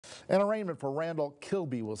An arraignment for Randall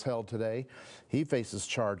Kilby was held today. He faces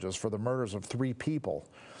charges for the murders of 3 people.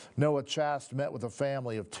 Noah Chast met with the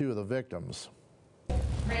family of 2 of the victims.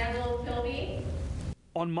 Randall Kilby.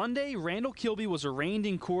 On Monday, Randall Kilby was arraigned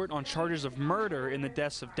in court on charges of murder in the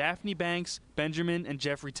deaths of Daphne Banks, Benjamin, and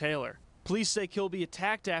Jeffrey Taylor. Police say Kilby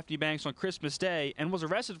attacked Daphne Banks on Christmas Day and was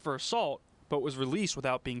arrested for assault, but was released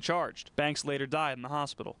without being charged. Banks later died in the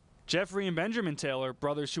hospital. Jeffrey and Benjamin Taylor,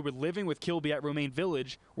 brothers who were living with Kilby at Romaine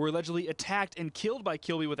Village, were allegedly attacked and killed by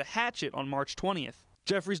Kilby with a hatchet on March 20th.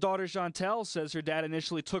 Jeffrey's daughter Chantel says her dad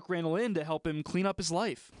initially took Randall in to help him clean up his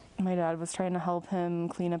life. My dad was trying to help him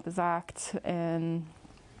clean up his act and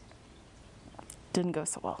didn't go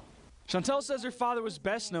so well. Chantel says her father was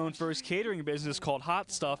best known for his catering business called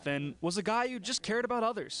Hot Stuff and was a guy who just cared about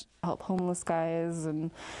others. Help homeless guys,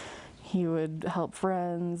 and he would help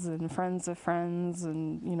friends and friends of friends,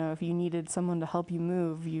 and you know, if you needed someone to help you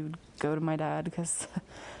move, you'd go to my dad because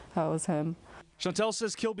that was him. Chantel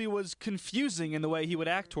says Kilby was confusing in the way he would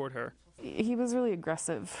act toward her. He was really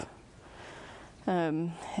aggressive,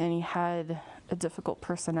 and he had a difficult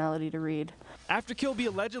personality to read. After Kilby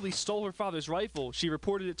allegedly stole her father's rifle, she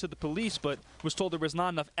reported it to the police but was told there was not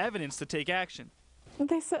enough evidence to take action.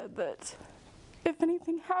 They said that if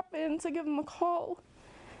anything happened, to give them a call.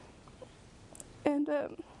 And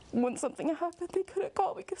when something happened, they couldn't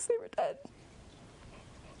call because they were dead.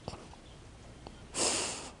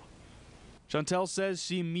 Chantel says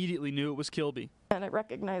she immediately knew it was Kilby. And I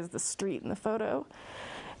recognized the street in the photo,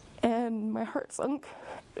 and my heart sunk.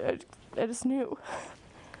 I just knew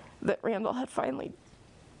that Randall had finally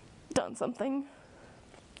done something.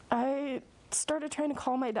 I started trying to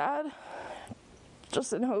call my dad,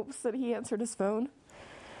 just in hopes that he answered his phone.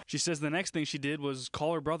 She says the next thing she did was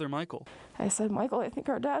call her brother Michael. I said, "Michael, I think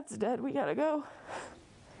our dad's dead. We gotta go."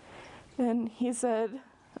 And he said,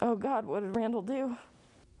 "Oh God, what did Randall do?"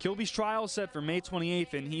 Kilby's trial is set for May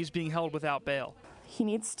 28th, and he's being held without bail. He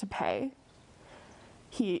needs to pay.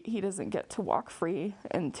 He doesn't get to walk free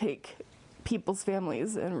and take people's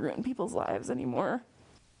families and ruin people's lives anymore.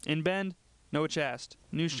 In Bend, Noah Chast,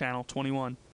 News Channel 21.